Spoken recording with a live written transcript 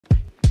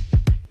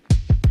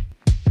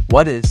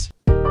What is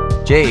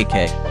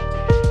J.A.K?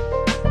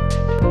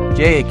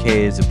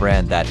 J.A.K is a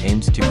brand that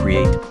aims to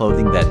create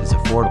clothing that is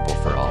affordable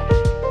for all.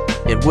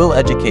 It will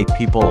educate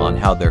people on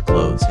how their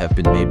clothes have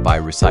been made by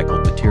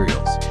recycled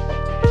materials.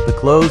 The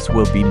clothes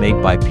will be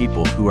made by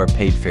people who are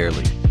paid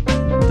fairly.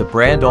 The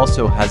brand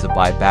also has a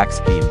buyback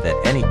scheme that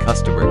any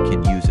customer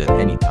can use at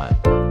any time.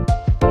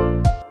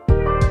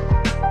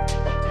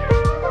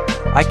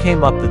 I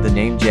came up with the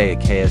name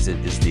J.A.K as it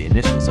is the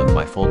initials of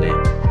my full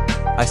name.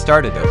 I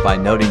started out by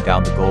noting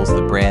down the goals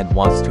the brand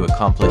wants to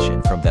accomplish,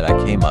 and from that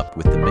I came up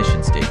with the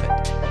mission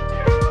statement.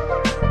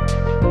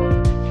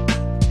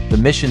 The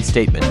mission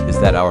statement is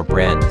that our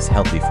brand is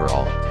healthy for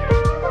all.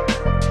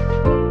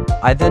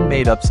 I then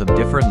made up some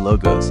different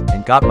logos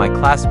and got my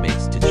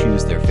classmates to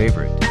choose their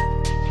favorite.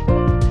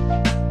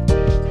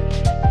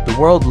 The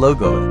world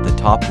logo at the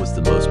top was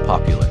the most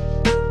popular.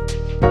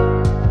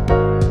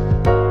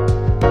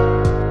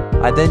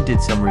 I then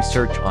did some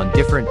research on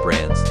different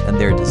brands and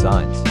their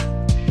designs.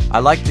 I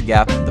liked the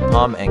Gap and the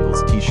Palm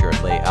Angles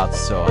t-shirt layouts,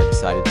 so I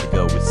decided to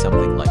go with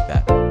something like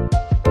that.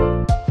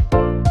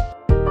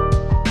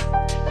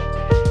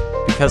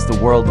 Because the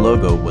world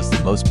logo was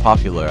the most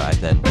popular, I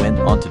then went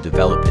on to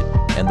develop it,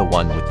 and the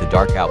one with the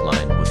dark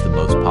outline was the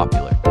most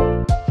popular.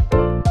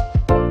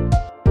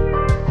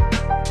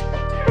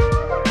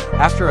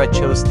 After I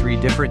chose 3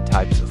 different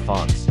types of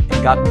fonts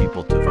and got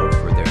people to vote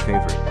for their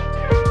favorite.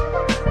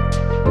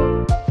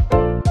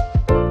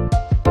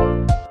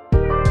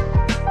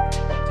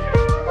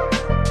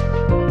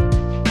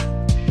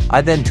 I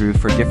then drew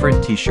for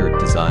different t-shirt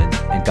designs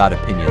and got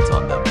opinions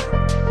on them.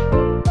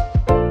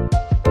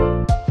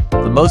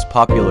 The most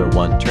popular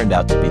one turned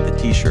out to be the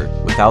t-shirt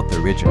without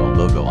the original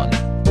logo on it.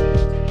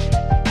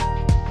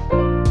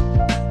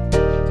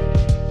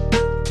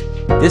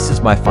 This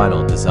is my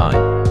final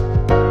design.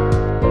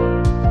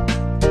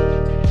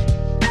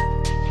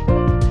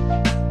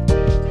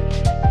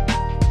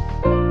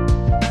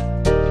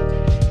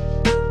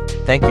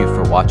 Thank you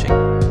for watching.